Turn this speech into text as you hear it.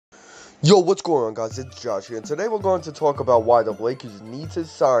Yo, what's going on, guys? It's Josh here, and today we're going to talk about why the Lakers need to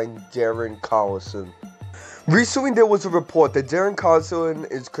sign Darren Collinson. Recently, there was a report that Darren Collinson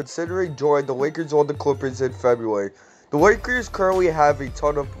is considering joining the Lakers or the Clippers in February. The Lakers currently have a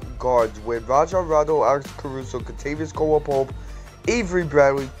ton of guards with Rajon Rondo, Alex Caruso, Kentavious Caldwell-Pope, Avery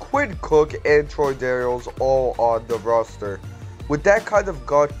Bradley, Quinn Cook, and Troy Daniels all on the roster. With that kind of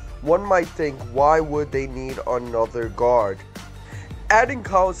guard, one might think, why would they need another guard? Adding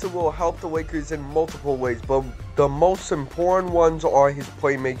Collinson will help the Lakers in multiple ways, but the most important ones are his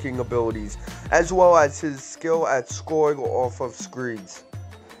playmaking abilities, as well as his skill at scoring off of screens.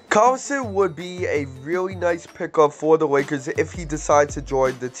 Collinson would be a really nice pickup for the Lakers if he decides to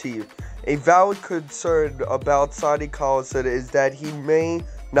join the team. A valid concern about signing Collinson is that he may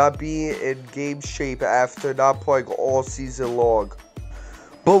not be in game shape after not playing all season long.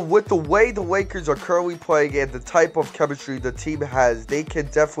 But with the way the Lakers are currently playing and the type of chemistry the team has, they can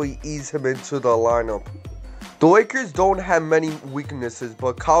definitely ease him into the lineup. The Lakers don't have many weaknesses,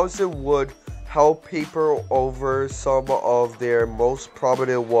 but Collinson would help paper over some of their most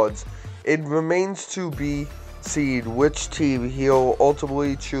prominent ones. It remains to be seen which team he'll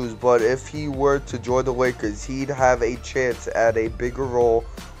ultimately choose, but if he were to join the Lakers, he'd have a chance at a bigger role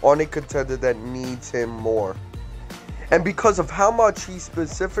on a contender that needs him more. And because of how much he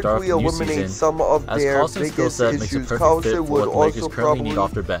specifically eliminates some of their biggest issues, Collinson would also probably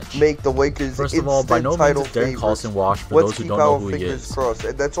make the Lakers instant title favorites. Let's keep our fingers crossed.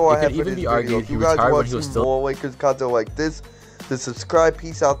 And that's all I have for this video. If you guys want some more Lakers content like this, then subscribe.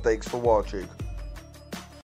 Peace out. Thanks for watching.